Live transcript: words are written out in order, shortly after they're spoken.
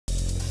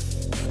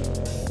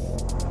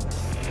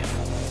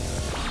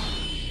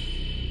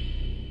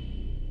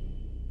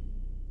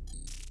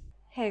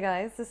Hey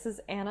guys, this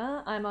is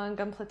Anna. I'm on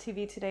Gunpla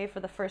TV today for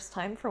the first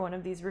time for one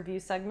of these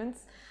review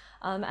segments.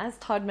 As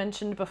Todd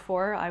mentioned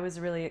before, I was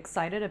really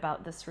excited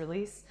about this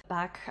release.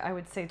 Back, I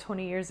would say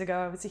 20 years ago,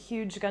 I was a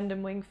huge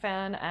Gundam Wing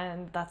fan,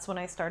 and that's when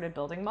I started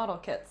building model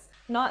kits.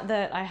 Not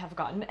that I have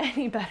gotten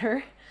any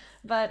better,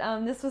 but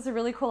this was a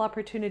really cool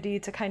opportunity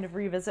to kind of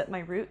revisit my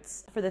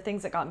roots for the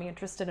things that got me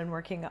interested in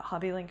working at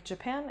HobbyLink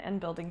Japan and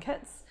building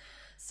kits.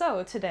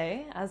 So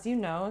today, as you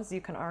know, as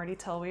you can already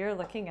tell, we are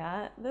looking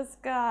at this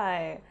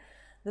guy.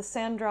 The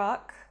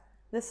Sandrock.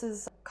 This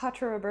is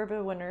Quatre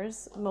Raberba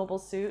winner's mobile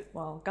suit,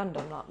 well,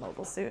 Gundam, not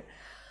mobile suit,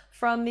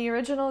 from the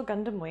original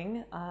Gundam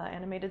Wing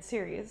animated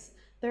series.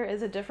 There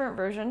is a different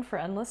version for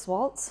Endless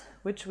Waltz,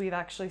 which we've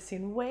actually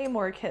seen way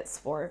more kits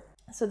for.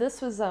 So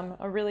this was a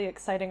really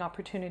exciting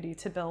opportunity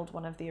to build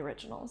one of the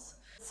originals.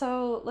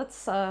 So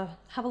let's have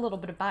a little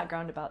bit of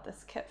background about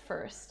this kit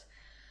first.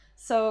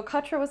 So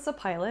Quatre was the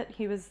pilot.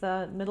 He was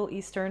the Middle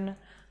Eastern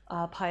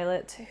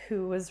pilot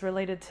who was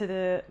related to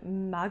the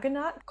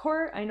Maganat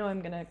Corps. I know I'm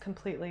going to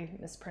completely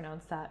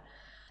mispronounce that.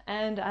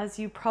 And as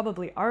you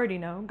probably already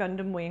know,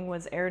 Gundam Wing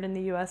was aired in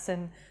the US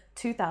in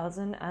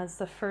 2000 as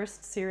the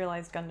first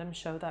serialized Gundam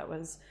show that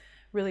was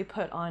really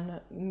put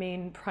on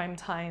main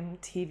primetime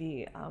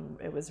TV.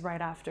 It was right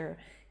after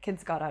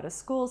kids got out of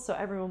school, so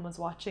everyone was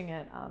watching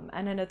it.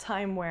 And in a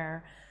time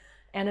where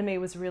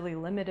anime was really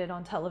limited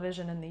on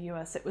television in the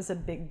US, it was a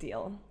big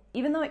deal.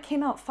 Even though it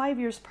came out 5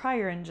 years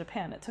prior in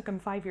Japan, it took them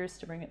 5 years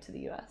to bring it to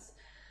the US.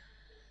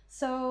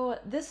 So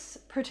this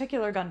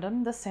particular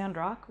Gundam, the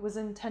Sandrock, was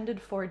intended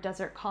for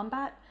desert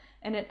combat,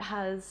 and it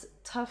has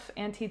tough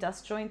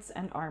anti-dust joints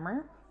and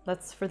armor.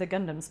 That's for the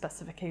Gundam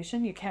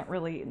specification. You can't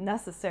really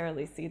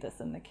necessarily see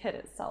this in the kit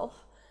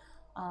itself.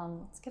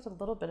 Let's get a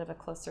little bit of a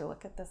closer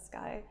look at this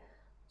guy.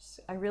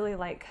 I really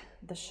like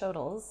the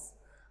shodels.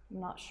 I'm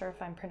not sure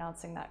if I'm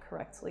pronouncing that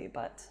correctly,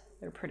 but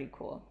they're pretty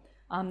cool.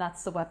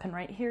 That's the weapon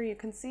right here, you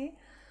can see.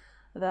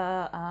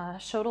 The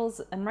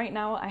shodels, and right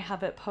now I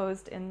have it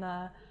posed in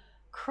the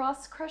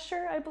Cross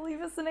Crusher, I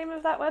believe is the name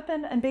of that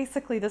weapon. And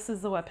basically this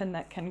is the weapon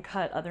that can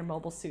cut other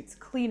mobile suits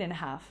clean in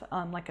half,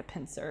 like a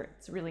pincer.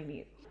 It's really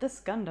neat. This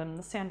Gundam,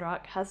 the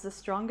Sandrock, has the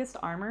strongest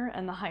armor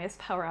and the highest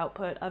power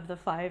output of the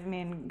 5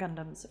 main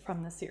Gundams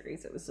from the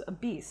series. It was a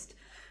beast,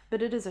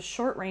 but it is a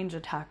short-range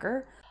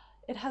attacker.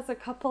 It has a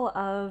couple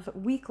of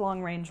weak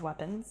long-range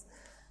weapons,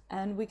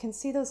 and we can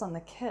see those on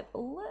the kit a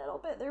little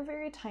bit. They're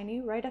very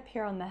tiny, right up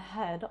here on the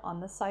head, on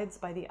the sides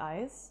by the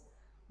eyes.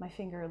 My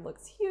finger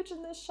looks huge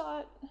in this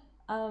shot.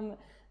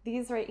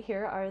 These right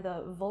here are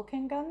the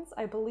Vulcan guns,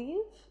 I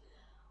believe.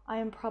 I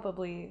am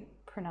probably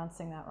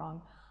pronouncing that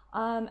wrong.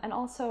 And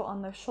also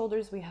on the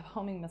shoulders we have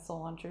homing missile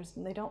launchers,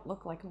 and they don't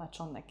look like much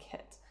on the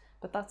kit,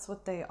 but that's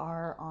what they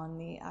are on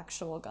the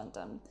actual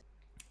Gundam.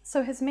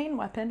 So his main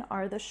weapon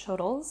are the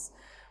shodels,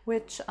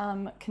 which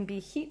can be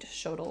heat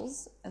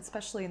shodels,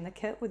 especially in the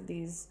kit with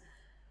these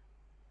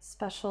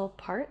special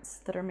parts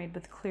that are made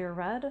with clear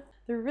red.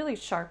 They're really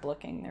sharp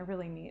looking, they're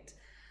really neat.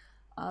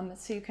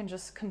 So you can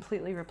just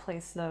completely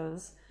replace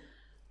those.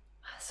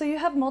 So you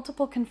have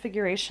multiple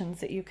configurations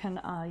that you can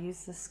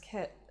use this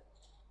kit.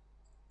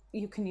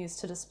 You can use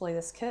to display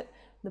this kit.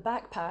 The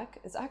backpack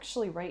is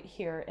actually right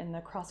here in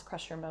the Cross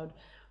Crusher mode,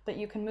 but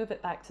you can move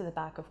it back to the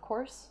back, of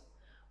course,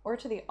 or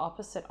to the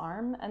opposite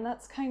arm, and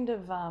that's kind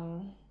of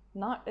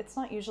it's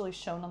not usually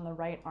shown on the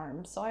right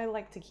arm, so I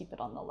like to keep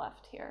it on the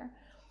left here.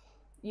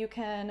 You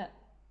can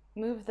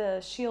move the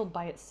shield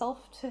by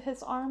itself to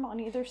his arm on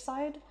either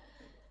side,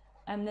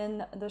 and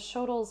then the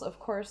shodels, of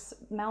course,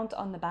 mount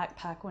on the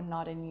backpack when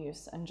not in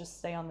use and just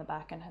stay on the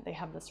back, and they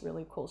have this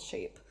really cool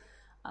shape.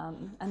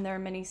 And there are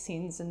many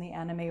scenes in the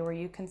anime where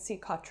you can see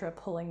Quatre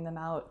pulling them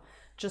out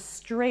just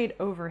straight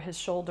over his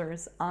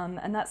shoulders,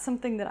 and that's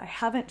something that I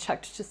haven't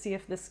checked to see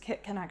if this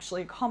kit can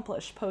actually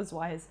accomplish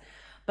pose-wise,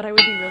 but I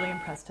would be really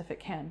impressed if it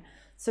can.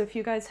 So if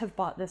you guys have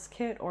bought this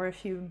kit, or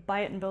if you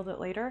buy it and build it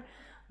later,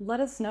 let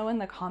us know in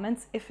the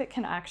comments if it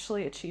can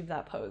actually achieve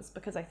that pose,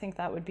 because I think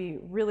that would be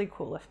really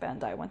cool if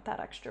Bandai went that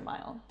extra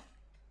mile.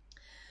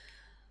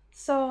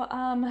 So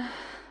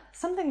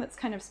something that's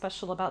kind of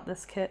special about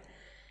this kit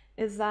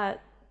is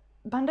that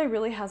Bandai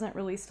really hasn't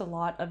released a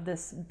lot of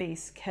this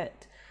base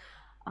kit,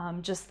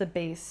 just the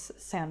base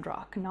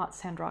Sandrock, not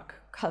Sandrock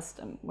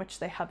Custom, which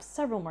they have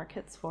several more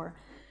kits for.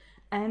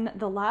 And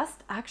the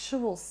last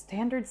actual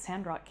standard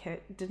Sandrock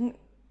kit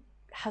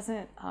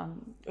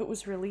it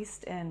was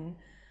released in,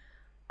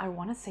 I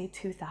want to say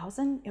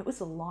 2000. It was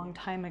a long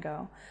time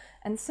ago.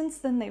 And since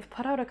then they've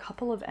put out a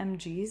couple of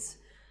MGs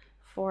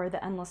for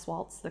the Endless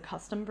Waltz, the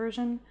custom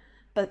version,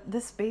 but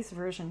this base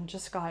version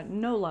just got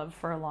no love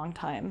for a long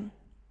time.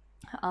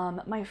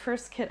 My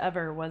first kit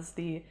ever was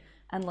the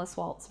Endless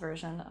Waltz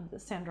version of the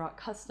Sandrock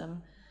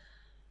Custom,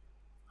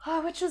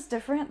 which is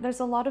different. There's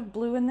a lot of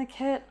blue in the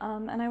kit,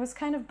 and I was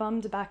kind of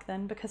bummed back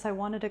then because I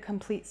wanted a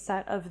complete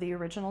set of the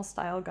original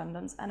style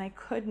Gundams, and I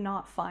could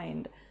not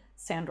find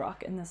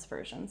Sandrock in this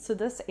version. So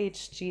this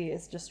HG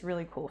is just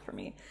really cool for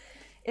me.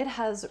 It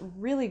has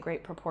really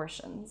great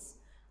proportions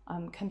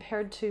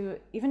compared to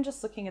even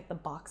just looking at the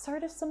box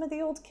art of some of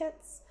the old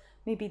kits.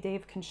 Maybe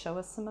Dave can show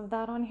us some of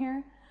that on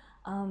here.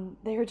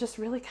 They are just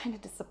really kind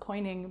of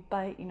disappointing,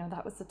 but you know,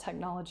 that was the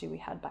technology we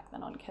had back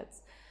then on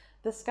kits.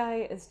 This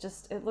guy is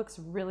just, it looks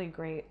really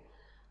great.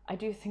 I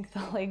do think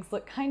the legs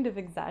look kind of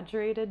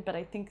exaggerated, but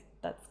I think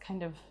that's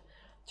kind of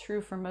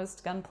true for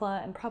most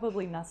Gunpla and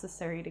probably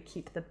necessary to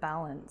keep the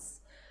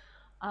balance.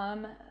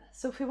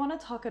 So if we want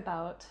to talk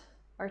about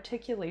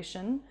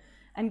articulation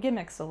and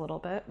gimmicks a little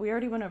bit, we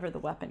already went over the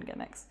weapon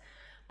gimmicks,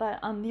 but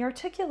the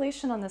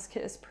articulation on this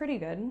kit is pretty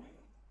good.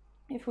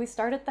 If we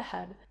start at the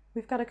head,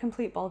 we've got a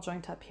complete ball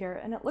joint up here,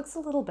 and it looks a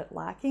little bit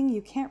lacking.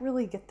 You can't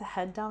really get the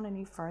head down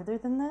any farther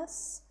than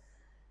this.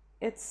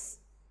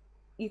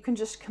 You can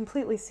just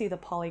completely see the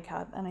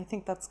polycab, and I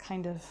think that's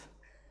kind of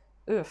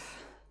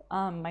oof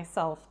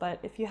myself, but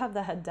if you have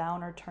the head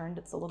down or turned,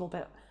 it's a little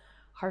bit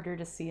harder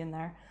to see in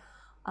there.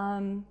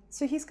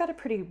 So he's got a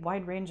pretty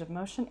wide range of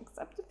motion,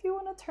 except if you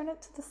want to turn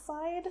it to the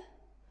side,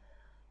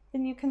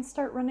 then you can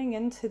start running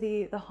into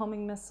the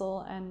homing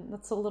missile, and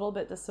that's a little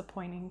bit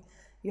disappointing.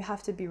 You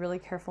have to be really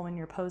careful when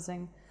you're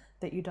posing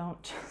that you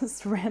don't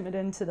just ram it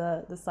into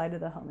the side of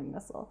the homing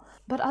missile.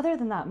 But other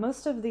than that,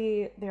 most of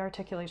the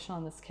articulation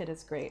on this kit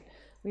is great.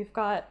 We've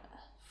got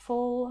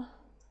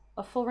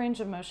a full range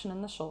of motion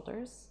in the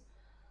shoulders,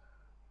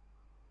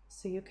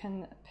 so you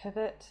can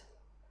pivot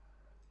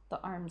the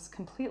arms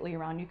completely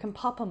around. You can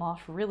pop them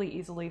off really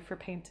easily for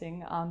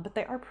painting, but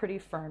they are pretty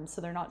firm,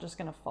 so they're not just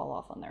going to fall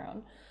off on their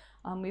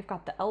own. We've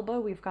got the elbow,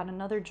 we've got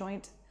another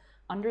joint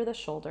under the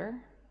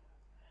shoulder,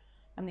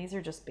 and these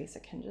are just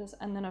basic hinges.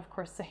 And then of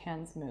course the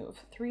hands move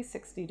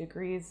 360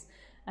 degrees,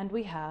 and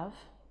we have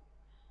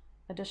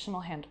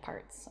additional hand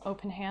parts,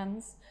 open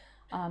hands,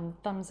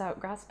 thumbs out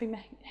grasping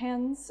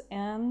hands,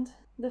 and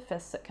the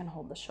fists that can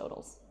hold the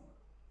shodels.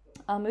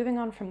 Moving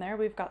on from there,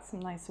 we've got some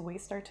nice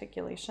waist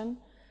articulation.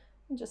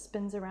 It just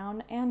spins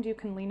around, and you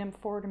can lean him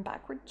forward and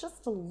backward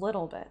just a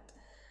little bit.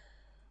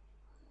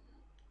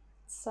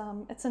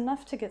 It's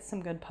enough to get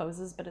some good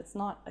poses, but it's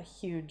not a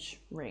huge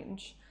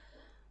range.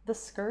 The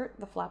skirt,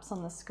 the flaps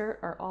on the skirt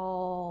are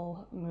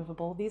all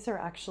movable. These are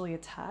actually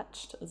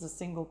attached as a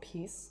single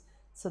piece,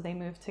 so they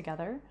move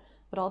together,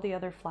 but all the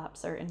other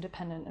flaps are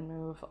independent and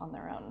move on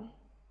their own.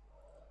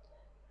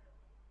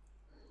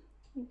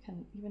 You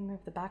can even move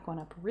the back one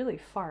up really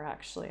far,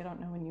 actually. I don't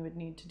know when you would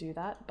need to do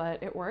that,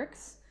 but it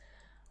works.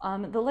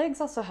 The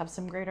legs also have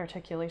some great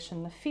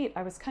articulation. The feet,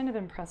 I was kind of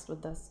impressed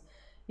with this.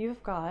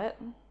 You've got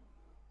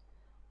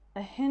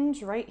a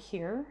hinge right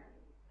here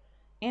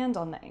and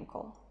on the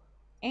ankle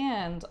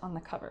and on the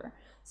cover.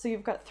 So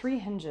you've got 3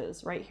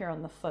 hinges right here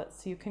on the foot,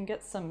 so you can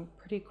get some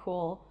pretty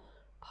cool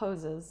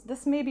poses.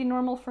 This may be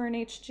normal for an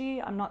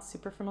HG. I'm not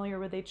super familiar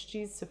with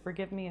HGs, so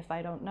forgive me if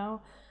I don't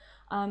know.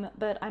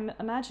 But I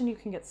imagine you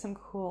can get some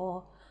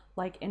cool,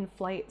 like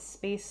in-flight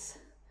space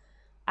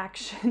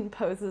action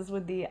poses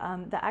with the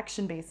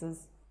action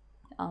bases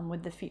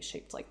with the feet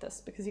shaped like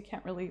this, because you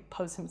can't really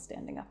pose him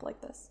standing up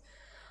like this.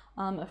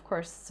 Of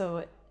course,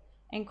 so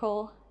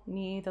ankle,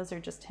 knee, those are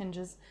just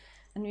hinges.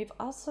 And we've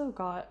also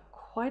got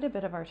quite a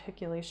bit of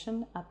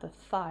articulation at the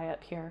thigh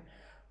up here.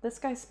 This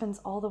guy spins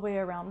all the way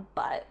around,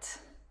 but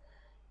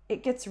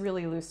it gets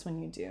really loose when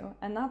you do.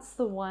 And that's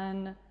the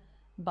one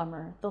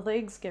bummer. The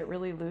legs get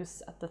really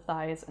loose at the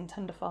thighs and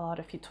tend to fall out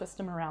if you twist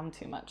them around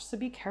too much. So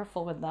be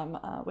careful with them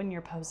when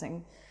you're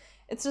posing.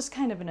 It's just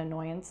kind of an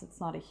annoyance.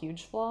 It's not a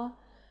huge flaw.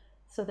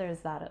 So there's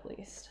that at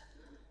least.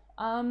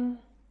 I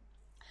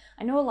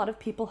know a lot of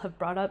people have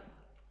brought up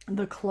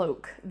the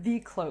cloak,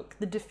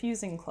 the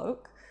diffusing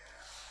cloak.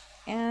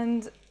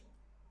 And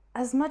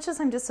as much as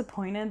I'm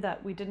disappointed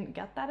that we didn't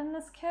get that in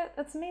this kit,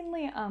 it's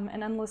mainly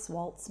an Endless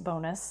Waltz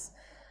bonus.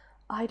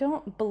 I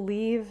don't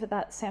believe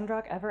that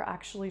Sandrock ever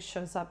actually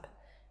shows up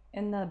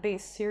in the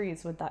base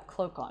series with that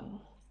cloak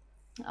on.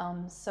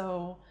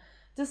 So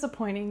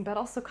disappointing, but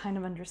also kind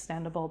of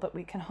understandable, but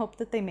we can hope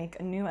that they make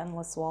a new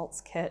Endless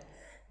Waltz kit.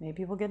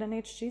 Maybe we'll get an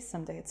HG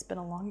someday. It's been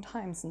a long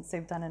time since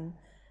they've done an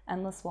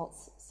Endless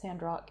Waltz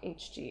Sandrock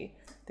HG.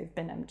 They've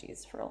been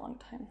MGs for a long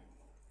time.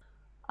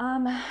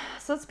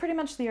 So that's pretty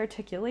much the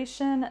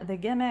articulation, the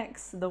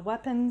gimmicks, the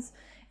weapons.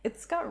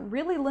 It's got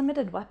really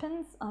limited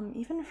weapons,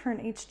 even for an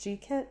HG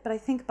kit, but I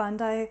think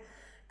Bandai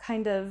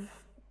kind of,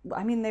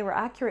 I mean, they were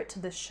accurate to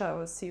this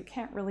show, so you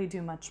can't really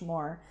do much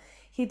more.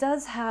 He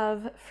does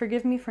have,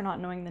 forgive me for not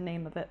knowing the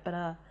name of it,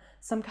 but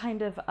some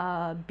kind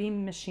of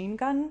beam machine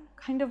gun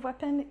kind of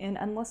weapon in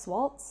Endless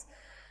Waltz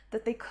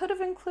that they could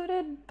have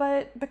included,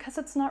 but because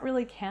it's not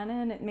really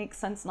canon, it makes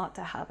sense not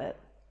to have it.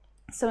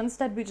 So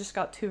instead, we just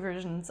got 2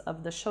 versions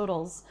of the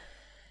shodels,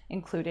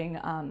 including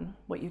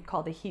what you'd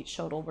call the heat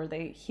shodel, where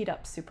they heat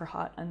up super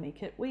hot and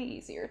make it way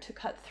easier to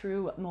cut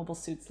through mobile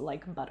suits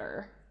like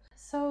butter.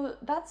 So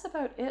that's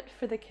about it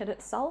for the kit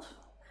itself.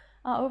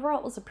 Overall,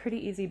 it was a pretty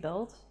easy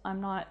build.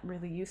 I'm not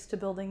really used to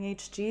building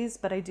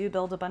HGs, but I do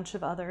build a bunch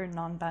of other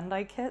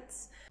non-Bandai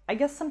kits. I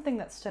guess something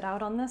that stood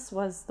out on this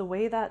was the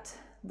way that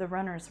the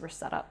runners were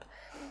set up.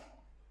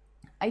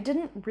 I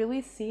didn't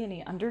really see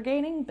any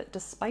undergaining, but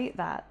despite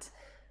that,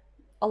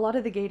 a lot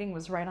of the gating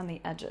was right on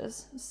the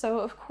edges. So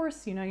of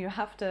course, you know, you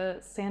have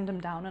to sand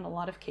them down in a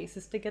lot of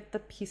cases to get the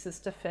pieces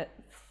to fit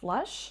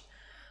flush,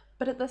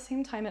 but at the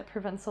same time, it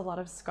prevents a lot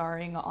of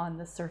scarring on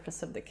the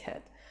surface of the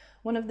kit.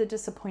 One of the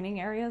disappointing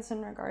areas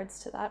in regards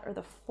to that are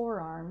the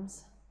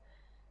forearms.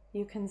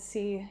 You can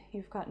see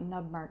you've got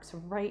nub marks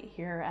right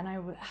here, and I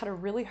had a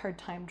really hard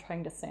time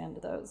trying to sand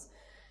those.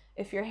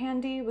 If you're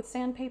handy with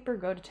sandpaper,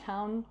 go to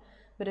town,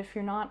 but if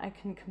you're not, I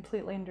can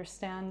completely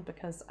understand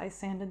because I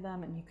sanded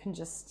them and you can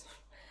just,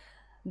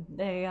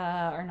 they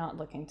are not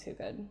looking too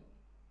good.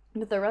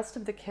 But the rest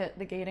of the kit,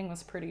 the gating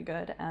was pretty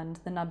good and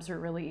the nubs were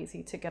really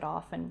easy to get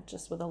off, and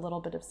just with a little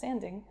bit of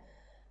sanding,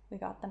 we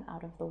got them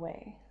out of the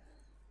way.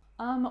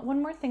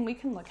 One more thing we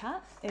can look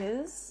at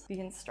is the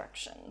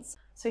instructions.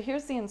 So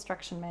here's the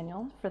instruction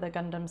manual for the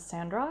Gundam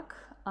Sandrock.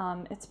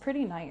 It's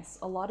pretty nice.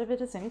 A lot of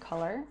it is in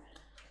color,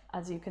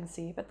 as you can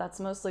see, but that's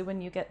mostly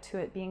when you get to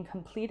it being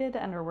completed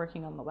and are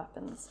working on the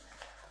weapons.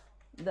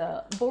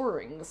 The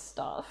boring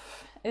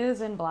stuff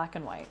is in black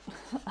and white.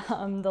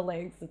 The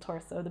legs, the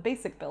torso, the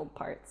basic build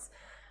parts.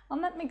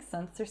 That makes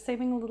sense. They're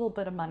saving a little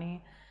bit of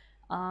money.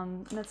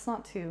 And it's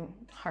not too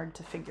hard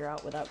to figure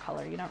out without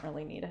color. You don't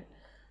really need it.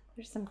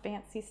 There's some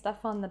fancy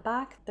stuff on the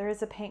back. There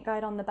is a paint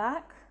guide on the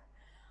back.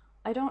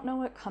 I don't know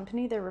what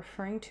company they're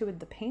referring to with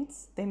the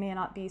paints. They may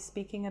not be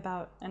speaking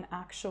about an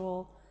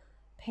actual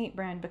paint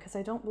brand because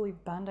I don't believe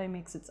Bandai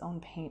makes its own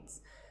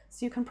paints.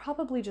 So you can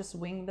probably just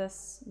wing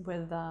this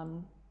with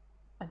a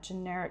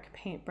generic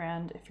paint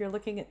brand. If you're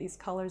looking at these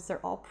colors,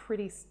 they're all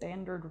pretty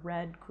standard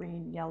red,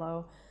 green,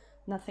 yellow,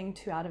 nothing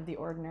too out of the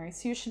ordinary.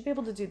 So you should be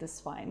able to do this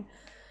fine.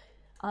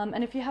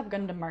 And if you have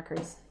Gundam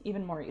markers,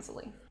 even more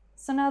easily.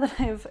 So now that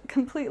I've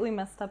completely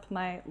messed up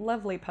my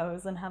lovely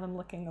pose and have him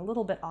looking a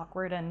little bit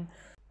awkward and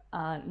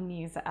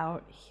knees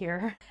out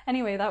here.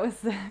 Anyway, that was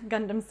the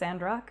Gundam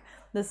Sandrock.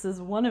 This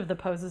is one of the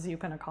poses you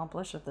can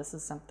accomplish if this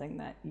is something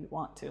that you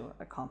want to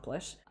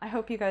accomplish. I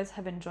hope you guys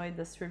have enjoyed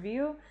this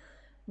review.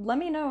 Let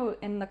me know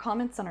in the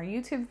comments on our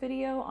YouTube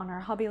video, on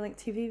our HobbyLink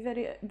TV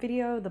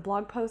video, the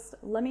blog post.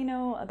 Let me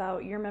know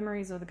about your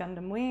memories with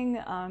Gundam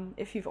Wing.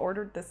 If you've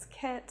ordered this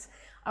kit,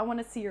 I want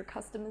to see your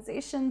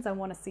customizations. I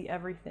want to see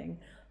everything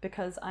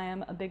because I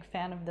am a big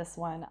fan of this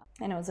one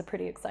and it was a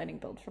pretty exciting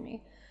build for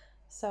me.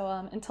 So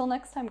until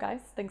next time, guys,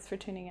 thanks for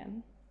tuning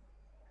in.